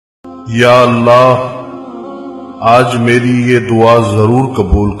या अल्लाह, आज मेरी ये दुआ जरूर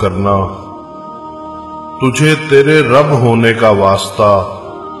कबूल करना। तुझे तेरे रब होने का वास्ता,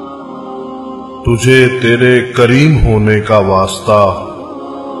 तुझे तेरे करीम होने का वास्ता,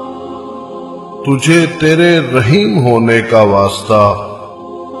 तुझे तेरे रहीम होने का वास्ता।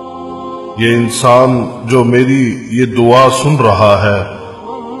 ये इंसान जो मेरी ये दुआ सुन रहा है,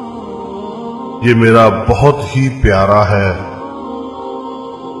 ये मेरा बहुत ही प्यारा है।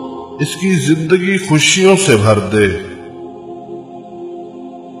 इसकी जिंदगी खुशियों से भर दे।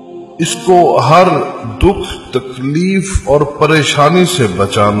 इसको हर दुख, तकलीफ और परेशानी से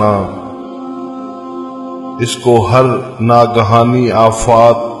बचाना। इसको हर नागहानी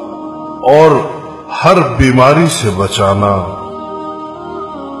आफात और हर बीमारी से बचाना।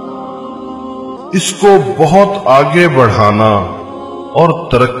 इसको बहुत आगे बढ़ाना और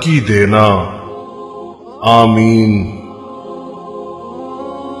तरक्की देना। आमीन।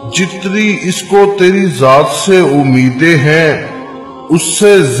 जितनी इसको तेरी जात से उम्मीदें हैं,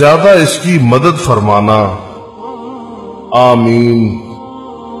 उससे ज्यादा इसकी मदद फरमाना। आमीन।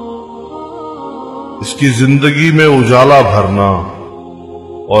 इसकी जिंदगी में उजाला भरना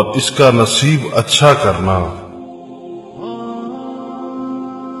और इसका नसीब अच्छा करना।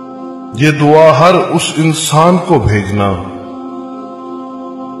 ये दुआ हर उस इंसान को भेजना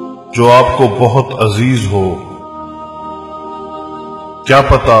जो आपको बहुत अजीज हो। क्या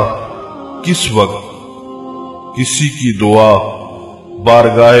पता किस वक्त किसी की दुआ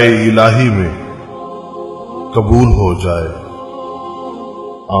बारगाहे इलाही में कबूल हो जाए।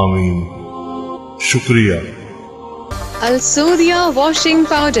 आमीन। शुक्रिया। अल्सूरिया वॉशिंग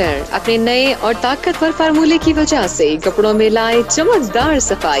पाउडर अपने नए और ताकतवर फार्मूले की वजह से कपड़ों में लाए चमकदार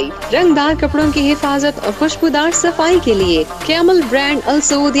सफाई, रंगदार कपड़ों की हिफाजत और खुशबूदार सफाई के लिए कैमल ब्रांड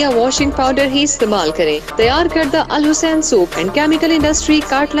अल्सूरिया वॉशिंग पाउडर ही इस्तेमाल करें। तैयार करदा अल Hussain soap and chemical industry,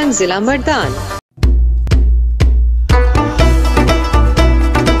 काटलन, जिला मर्दान।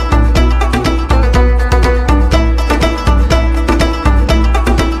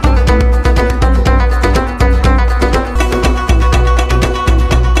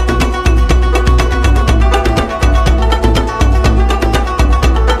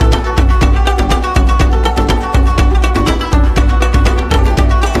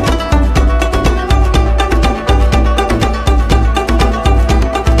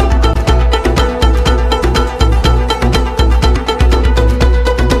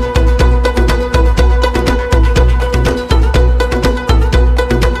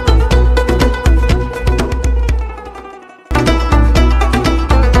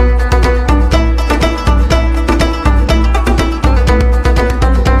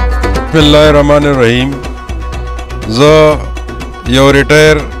 बिस्मिल्लाहिर्रहमानिर्रहीम। यो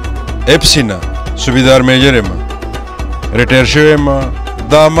रिटायर एफसीना सूबेदार मेजर रिटायर शुवे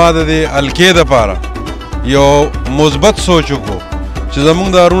दामाद दे अलके दपारा यो मुस्बत सोचो को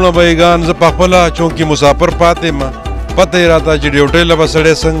जमूंग दारूना बैगान ज पखला चूंकि मुसाफर पाते पता ही रहता ड्यूटे लब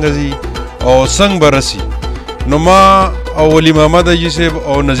सड़े संग जी और संग बरसी नुमा और वली मोहम्मद जी से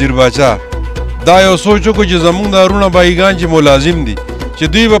और नज़ीर बाचा दा यो सोचो को जमूंग दारूना बैगान जी मुलाजिम दी कि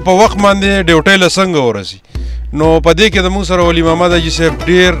दुई पे वक्त मानदे ड्यूटे लसंग हो रसी नो पदे के दमू सर वली मोहम्मद जी से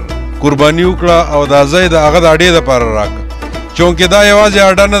ढेर कुर्बानी उकड़ा और दाज़े द अगद आड़े द पार राक चौंकि दा आवाज़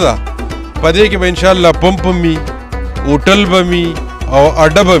आडा न दा पदे के इंशाल्लाह पंप मी होटल बमी और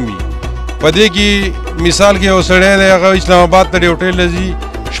अड्डा बमी पदे की मिसाल के वो सड़े अगर इस्लामाबाद तक ड्यूटे लजी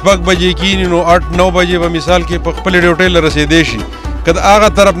शपक बजे की नो 8-9 बजे व मिसाल के पखपले ड्यूटे रसे देशी कद आगा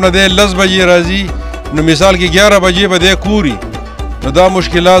तरफ न दे 10 बजे राजी न मिसाल के 11 बजे बदे कूरी न दा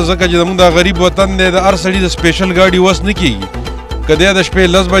मुश्किलात जका जमूंग दा गरीब वतन दे हर सड़ी द स्पेशल गाड़ी वस न कीगी कदे द शपे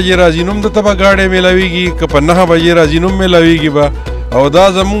 10 बजे राजी नुम द तबा गाड़ी में लावीगी क 9 बजे राजी नुम में लावीगी बा और दा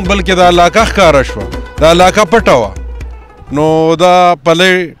जमूंग बल्कि दा इलाका कारशवा दा इलाका पटावा नो दा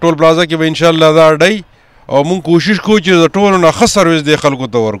पले टोल प्लाजा के इंशाल्लाह दा अडाई और मुंग कोशिश को टोल ना खस सर्विस दे खल को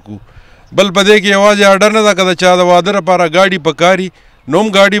तवर को बल पदे की आवाज़ आर्डर न दा कदा चा वादर पारा गाड़ी पकारी नोम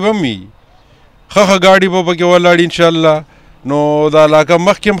गाड़ी बमी खख गाड़ी पके वालाड़ी इंशाल्लाह नो दा इलाका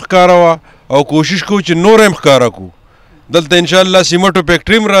मखम खकारवा और कोशिश को नोर खकारा को दलते इंशाल्लाह सीमेंटो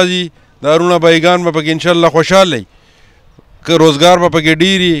फैक्ट्री में राजी दारूना बैगान में पके इंशाल्लाह खुशहाल है रोजगार में पके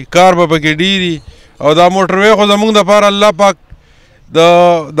डीरी कार में पके डीरी और दा मोटरवे को जमूंग द पार अल्लाह पाक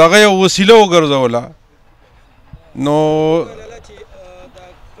दगे वसीला गर्जवला नो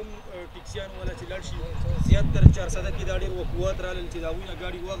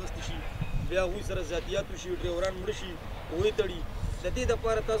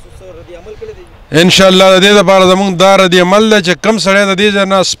इंशाल्लाह दे द पार जमूंग दार दे अमल च कम सड़े दे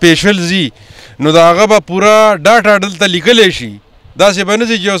जना स्पेशल जी नो दागा बा पूरा डाटा डलता लिखले शी داسې به نه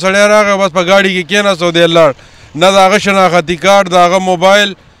سي چې یو سړی راغی بس په ګاډي کې کېناست او دی لاړ، نه د هغه شناختي کارت، د هغه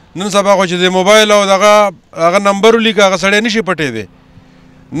موبایل. نن سبا خو چې د موبایل او هغه نمبر ولیکه هغه سړی نشي پټېدی.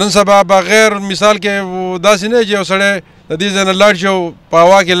 نن سبا بغیر مثال کې داسې نه چې یو سړی د دې ځای نه لاړ شي او په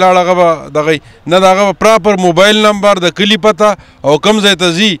هوا کې لاړ هغه به دغه نه د هغه پراپر موبایل نمبر، د کلي پته او کوم ځای ته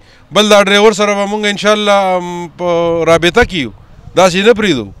ځي. بل دا ډرایور سره به مونږ انشاءالله په رابطه کیو، داسې نه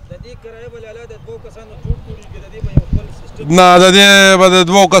پرېږدو. نه د دې به د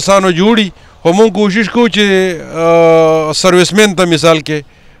 2 کسانو جوړي، خو مونږ کوشش کوو چې سروسمین ته مثال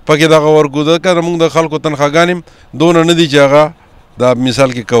کې پکې دغه ورکو. ځکه مونږ د خلکو تنخواګانې دونه نه دي چې هغه دا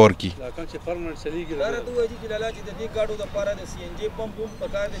مثال کې کور کی.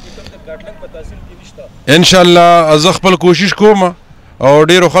 ان شاء الله زه خپل کوشش کوم او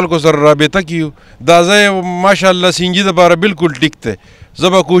ډیرو خلکو سره رابطه کیو. دا ځای ماشاء الله سینجي دپاره بالکل ټیک دی. زه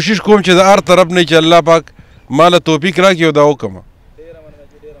به کوشش کوم چې د هر طرف نه چې الله پاک ماله توفیق راکړي او دا وکړم.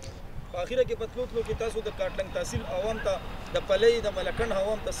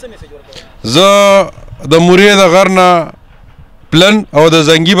 زه د مورې د غر نه پلن او د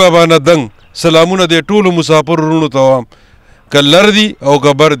زنګي بابا نه دنګ سلامونه د ټولو مسافر وروڼو ته وایم، که لر دي او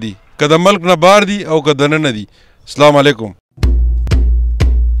که بر دي، که د ملک نه بار دي او که دننه دي. السلام علیکم.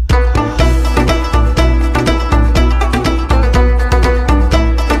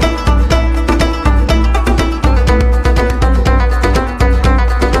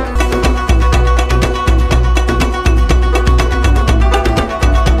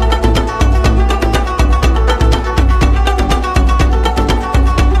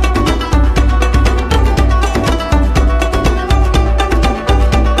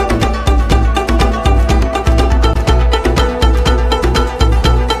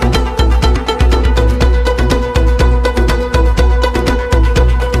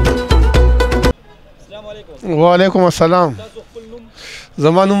 وعلیکم السلام.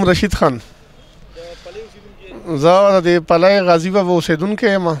 زما نوم رشید خان. زه د پلی غازي بابا اوسېدونکی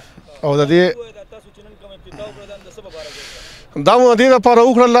یم او د دې دا مو د دې دپاره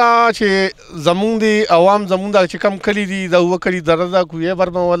وکړله چې زمونږ د عوام زمونږ دا چې کم کلي دي د اوه کلي درزه کویې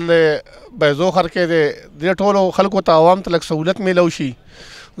برمول دی، بیزو خرکې دی، دې ټولو خلکو ته عوام ته لږ سهولت میلو شي.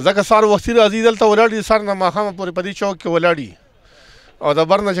 ځکه سهار وختي راځي دلته ولاړ دي، سهار نه ماښامه پورې په دې چوک کې ولاړ دي او د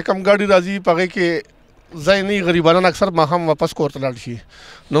بر نه چې کم ګاډي راځي په هغې کې ځای نه غریبانان اکثر ماښام واپس کور ته لاړ شي.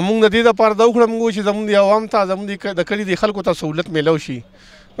 نو موږ د دې دپاره دا وکړه موږ چې زموږ د عوام ته زموږ د کلي د خلکو ته سهولت میلو شي.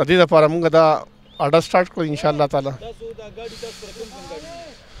 د دې دپاره موږ دا اډر سټارټ کړو انشاءالله تعالی.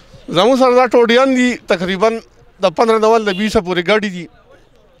 زموږ سره دا ټوډیان دي تقریبا د 15 نول د 20 پورې ګاډي دي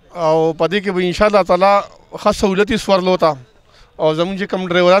او په دې کې به انشاءالله تعالی ښه سهولت یې سورلو ته او زموږ چې کوم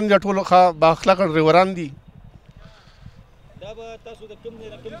ډرایوران دي ټول ښه بااخلاقه ډرایوران دي.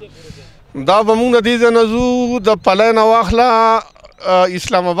 دا به مونږ د دې ځای نه ځو د پلی نه واخله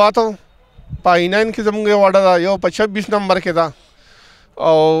اسلام آباد په I9 کې زمونږ یو اډه ده، یو په 26 نمبر کې ده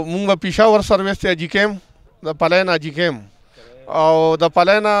او مونږ به پیشاور سروس ته اجي کیم، د پلی نه اجي کیم او د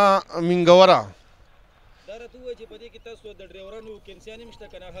پلی نه منګوره.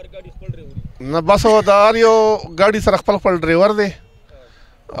 نه بس د هر یو ګاډي سره خپل ډرایور دی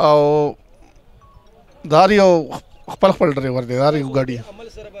او د هر یو خپل ډرایور دی، د هر یو ګاډي.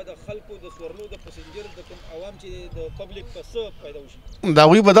 د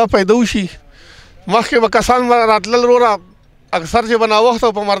هغوی به دا پیدا وشي. مخکې به کسان راتلل وروره اکثر چې به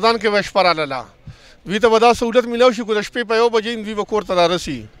ناوخته په مردان کې به شپه رالله، دوی ته به دا سهولت میلاو شي که د شپې په 1 بجې دوی به کور ته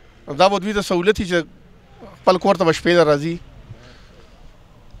رارسي. دا به دوی ته سهولت وي چې خپل کور ته به شپې ته راځي.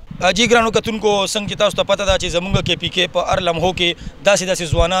 جی ګرانو کتونکو څنګه چې تاسو ته پته ده چې زمونږ KPK په هر لمحو کې داسې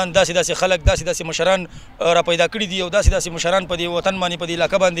ځوانان، داسې خلک، داسې مشران را پیدا کړي دي او داسې مشران په دې وطن باندې په دې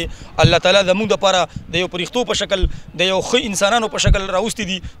علاقه باندې الله تعالی زمونږ دپاره د یو پرښتو په شکل د یو ښه انسانانو په شکل راوستي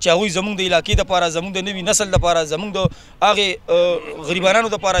دي چې هغوی زمونږ د علاقې دپاره، زمونږ د نوي نسل دپاره، زمونږ د هغې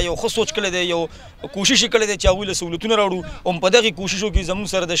غریبانانو دپاره یو ښه سوچ کړی دی، یو کوشش یې کړی دی چې هغوی له سهولتونه راوړو. هم په دغې کوششو کې زمونږ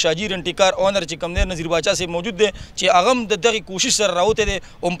سره د شاجي رنټیکار اونر چې کوم دی نظیر باچا صاحب موجود دی چې هغه هم د دغې کوشش سره راوتی دی،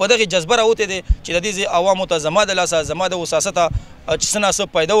 هم په دغې جذبه راوتی دی چې د دې ځای عوامو ته زما د لاسه، زما د وساسته چې څه ناڅه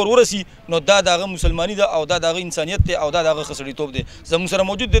پیدا ورسي، نو دا د هغه مسلماني ده او دا د هغه انسانیت دی او دا د هغه ښه سړیتوب دی. زموږ سره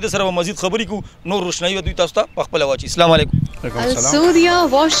موجود دی، د سره به مزید خبرې کوو، نور روشنايي به دوی تاسو ته په خپله واچي. السلام علیکم. अलसूरिया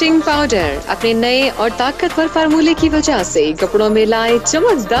वॉशिंग पाउडर अपने नए और ताकतवर फार्मूले की वजह से कपड़ों में लाए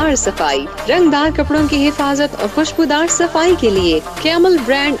चमकदार सफाई, रंगदार कपड़ों की हिफाजत और खुशबूदार सफाई के लिए कैमल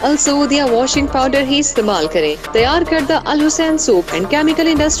ब्रांड अलसूरिया वॉशिंग पाउडर ही इस्तेमाल करें. तैयार करदा अल Hussain soap and chemical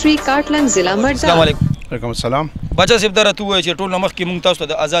industry, काटलन, जिला मर्दा. अस्सलाम वालेकुम. वालेकुम अस्सलाम. باچا صاحب دا راته ووایه چې ټول نه مخکې مونږ تاسو ته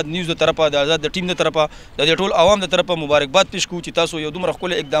د آزاد نیوز د طرفه د آزاد د ټیم د طرفه د دې ټول عوام د طرفه مبارکباد پیش کوو چې تاسو یو دومره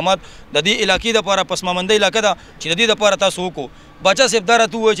ښکلي اقدامات د دې علاقې دپاره پسمامنده علاقه ده چې د دې دپاره تاسو وکړو. باچا صاحب دا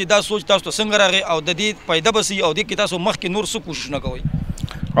راته ووایه چې دا سوچ تاسو ته څنګه راغی او د دې فایده به سي او دې کې تاسو مخکې نور څه کوششونه کوئ؟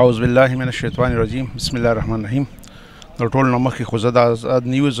 اعوذ بالله من الشیطان الرجیم بسم الله الرحمن الرحیم. د ټول نه مخکې خو زه د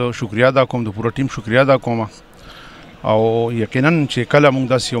آزاد نیوز شکریا ادا کوم، د پوره ټیم شکریا ادا کوم او یقینا چې کله مونږ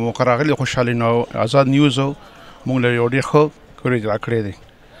داسې یو موقع راغلی خوشحالي نو آزاد نیوز مونږ له یو ډېر ښه کوریج راکړی دی.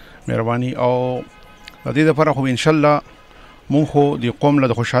 مهرباني او د دې دپاره خو انشاءالله مونږ خو د قوم له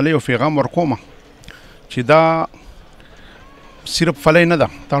د خوشحالۍ او پیغام ورکوم چې دا صرف فلی نه ده،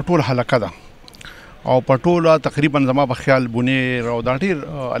 دا ټول حلقه ده او په ټوله تقریبا زما په خیال بونیر او دا ډېر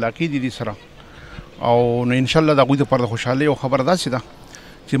علاقې دي دې سره او نو انشاءالله د هغوی دپاره د خوشحالۍ او خبره داسې ده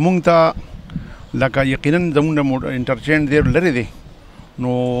چې مونږ ته لکه یقینا زمونږ نه انټرچینج ډېر لرې دی،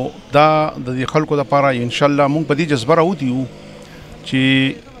 نو دا د دې خلکو دپاره انشاءالله مونږ په دې جذبه راوتي یو چې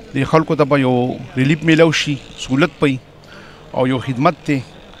دې خلکو ته به یو ریلیف میلاو شي، سهولت پی او یو خدمت دی.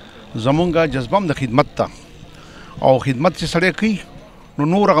 زمونږ جذبه هم د خدمت ته او خدمت چې سړی کوي نو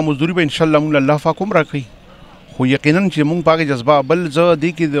نور هغه مزدوري به انشاءالله مونږ الله پاک هم راکوي. خو یقینا چې مونږ په هغې جذبه بل زه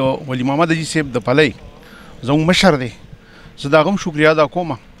دې کې د ولي محمد حاجي صاحب د پلی زموږ مشر دی، زه د هغه هم شکریا ادا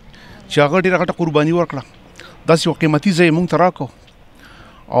کوم چې هغه ډېره غټه قرباني ورکړه، داسې یو قیمتي ځای یې مونږ ته راکړو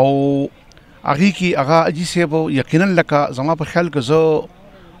او هغې کې هغه حاجي صاحب یقینا لکه زما په خیال که زه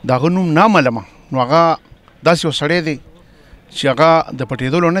د هغه نوم نه ملمه نو هغه داسې یو سړی دی چې هغه د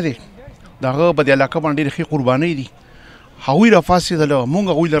پټېدلو نه دی، د هغه په دې علاقه باندې ډېرې ښې قربانۍ دي. هغوی را پاڅېدله، مونږ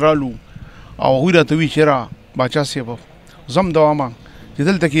هغوی له رالو او هغوی راته وي چېرې باچا صاحب زم دا وایم چې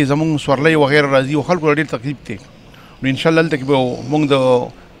دلته کې زمونږ سورلی وغیره راځي او خلکو له ډېر تکلیف دی، نو انشاءالله دلته کې به مونږ د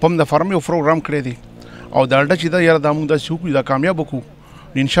پم د فارم یو پروګرام کړی دی او دا ډډه چې ده یاره دا مونږ داسې وکړو دا کامیاب وکړو،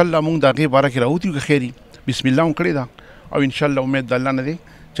 نو انشاءالله مونږ د هغې باره کې راوتي یو که خیر بسم الله هم کړې ده او انشاءالله امید د الله نه دی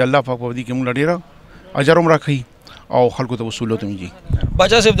چې الله پاک په دې کې مونږ له ډېره اجر هم راکوي او خلکو ته وصولت هم دي.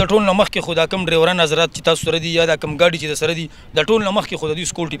 باچا صاحب د ټول نه مخکې خو دا کم ډریوران حضرات چې تاسو سره دي یا دا کم ګاډي چې د سره دي د ټول نه مخکې خو د دوی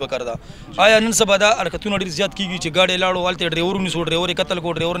سکورټي پکار ده. آیا نن سبا دا حرکتونه ډېر زیات کېږي چې ګاډی لاړو هلته ډریور ونیسو، ډریور یې قتل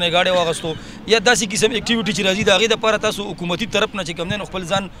کړو، ډریور نه یې ګاډی واخیستو یا داسې قسم اکټیویټي چې راځي د هغې دپاره تاسو حکومتي طرف نه چې کوم دی نو خپل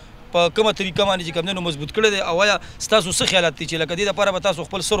ځان په کومه طریقه باندې چې کوم دی نو مضبوط کړی دی او آیا ستاسو څه خیالات دي چې لکه دې دپاره به تاسو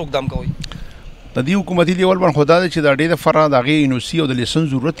خپل څه روکدام کوئ؟ د دې حکومتي لیول باندې خو دا دی چې د ډېر دپاره د هغې انوسي او د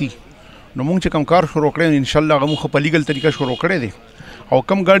لیسنس ضرورت دی، نو مونږ چې کوم کار شروع کړی انشاءالله هغه مونږ په لیګل طریقه شروع کړی دی او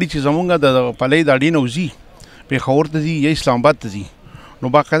کم ګاډي چې زمونږ د پلی د اډې نه وځي پېښور ته ځي یا اسلام آباد ته ځي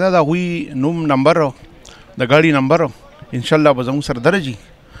نو باقاعده د هغوی نوم نمبر د ګاډي نمبر انشاءالله به زمونږ سره درجي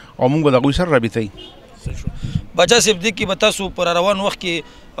او مونږ به د هغوی سره رابطه یي. باچا صاحب دې کې به تاسو پر روان وخت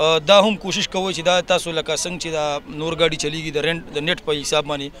کې دا هم کوشش کوئ چې دا تاسو لکه څنګه چې دا نور ګاډي چلیږي د رینټ د نیټ په حساب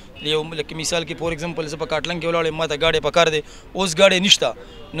باندې یو لکه مثال کې فور ایگزامپل زه په کاټلنګ کې ولاړ یم ما ته ګاډی پکار دی اوس ګاډی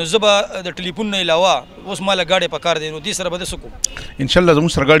نشته نو زه به د ټلیفون نه علاوه اوس ما له ګاډی پکار دی نو دې سره به ده څه کوم؟ انشاءالله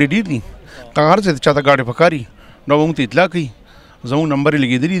زموږ سره ګاډي ډېر دي، که هر ځای ته چاته ګاډی پکار وي نو به مونږ ته اطلاع کوي، زموږ نمبر یې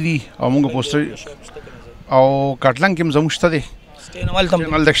لګېدلي دي او مونږ پوسټر او کاټلنګ کې هم زموږ شته دی،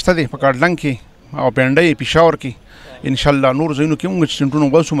 سټینمال شته دی په کاټلنګ کې او پینډۍ پېښور کې انشاءالله نور ځایونو کې مونږ سنټونه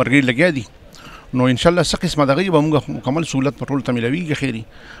وباسو مرګري لګیا دي نو انشاءالله څه قسمه دغه به مونږ مکمل سهولت په ټولو ته میلاویږي خیري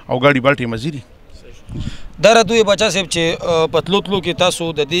او ګاډي باټې مزي دي. دا راته وایي باچا صاحب چې په تلو تلو کې تاسو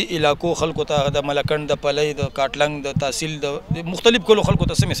د دې علاقو خلکو ته د ملکنډ د پلی د کاټلنګ د تحصیل د مختلف کلو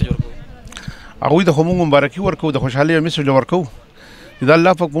خلکو ته څه میسج ورکوئ؟ هغوی ته خو مونږ مبارکي ورکوو، د خوشحالۍ یو میسج ورکوو چې د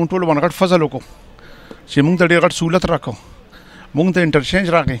الله پاک مونږ ټولو باندې غټ فضل وکړو چې مونږ ته ډېر غټ سهولت راکړو، مونږ ته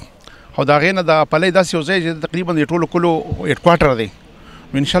انټرچینج راغی او د هغې نه د پلی داسې یو ځای چې تقریبا د ټولو کلو هیډ کوارټر دی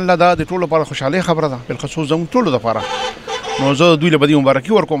نو انشاءالله دا د ټولو لپاره خوشحالۍ خبره ده بالخصوص زموږ ټولو دپاره. نو زه دوی له به دې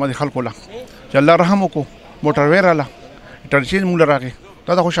مبارکي ورکوم د خلکو له چې الله رحم وکړو، موټروی راله انټرچینج مونږ له راغی،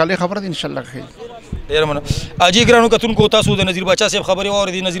 دا د خوشحالۍ خبره ده انشاءالله خیر. ډېره مننه. حاجي ګرانو کتونکو تاسو د نظیر باچا صاحب خبرې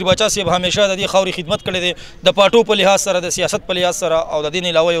واورېدې. نظیر باچا صاحب همیشه د دې خاورې خدمت کړې دی د پاټو په لحاظ سره، د سیاست په لحاظ سره او د دې نه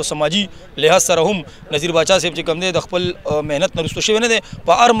علاوه یو سماجي لحاظ سره هم نظیر باچا صاحب چې کوم دی د خپل محنت نه رسته شوی نه دی،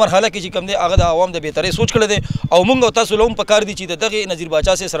 په هر مرحله کې چې کوم دی هغه د عوام د بهترۍ سوچ کړی دی او موږ او تاسو له هم پکار دي چې د دغې نظیر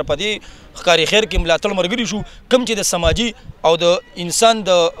باچا صاحب سره په دې ښکاري خیر کې ملاتړ ملګري شو، کوم چې د سماجي او د انسان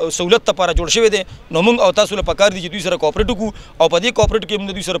د سہولت لپاره جوړ شوی دی نو موږ او تاسو له پکار دي چې دوی سره کوآپریټ وکړو او په دې کوآپریټ کې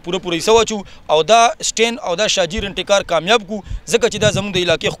موږ دوی سره پوره حصه واچو او دا سټین او دا شاجیر انتکار کامیاب کو، ځکه چې دا زموږ د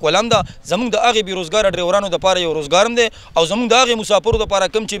علاقې ښکلا هم ده، زموږ د هغې بېروزګاره ډریورانو دپاره یو روزګار هم دی او زموږ د هغې مسافرو دپاره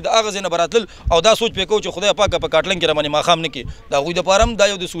کوم چې د هغه ځای نه به راتلل او دا سوچ پې کوو چې خدای پاکه په کاټلنګ کې راباندې ماښام نه کړي، د هغوی دپاره هم دا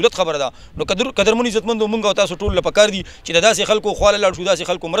یو د سهولت خبره ده. نو قدرمن عزتمندو موږ او تاسو ټولو له پکار دي چې د داسې خلکو خواله لاړ شو، داسې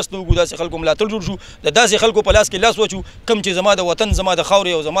خلکو مرسته وکړو، داسې خلکو ملاتړ جوړ شو، د داسې خلکو په لاس کې لاس واچو کوم چې زما د وطن، زما د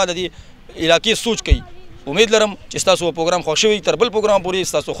خاورې او زما د دې علاقې سوچ کوي امید لرم چې ستاسو پروګرام خوښ شوی. تر بل پروګرام پورې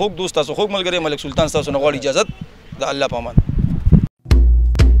ستاسو خوږ دوست ستاسو خوږ ملګری ملک سلطان ستاسو نه غواړي اجازت د الله په امان.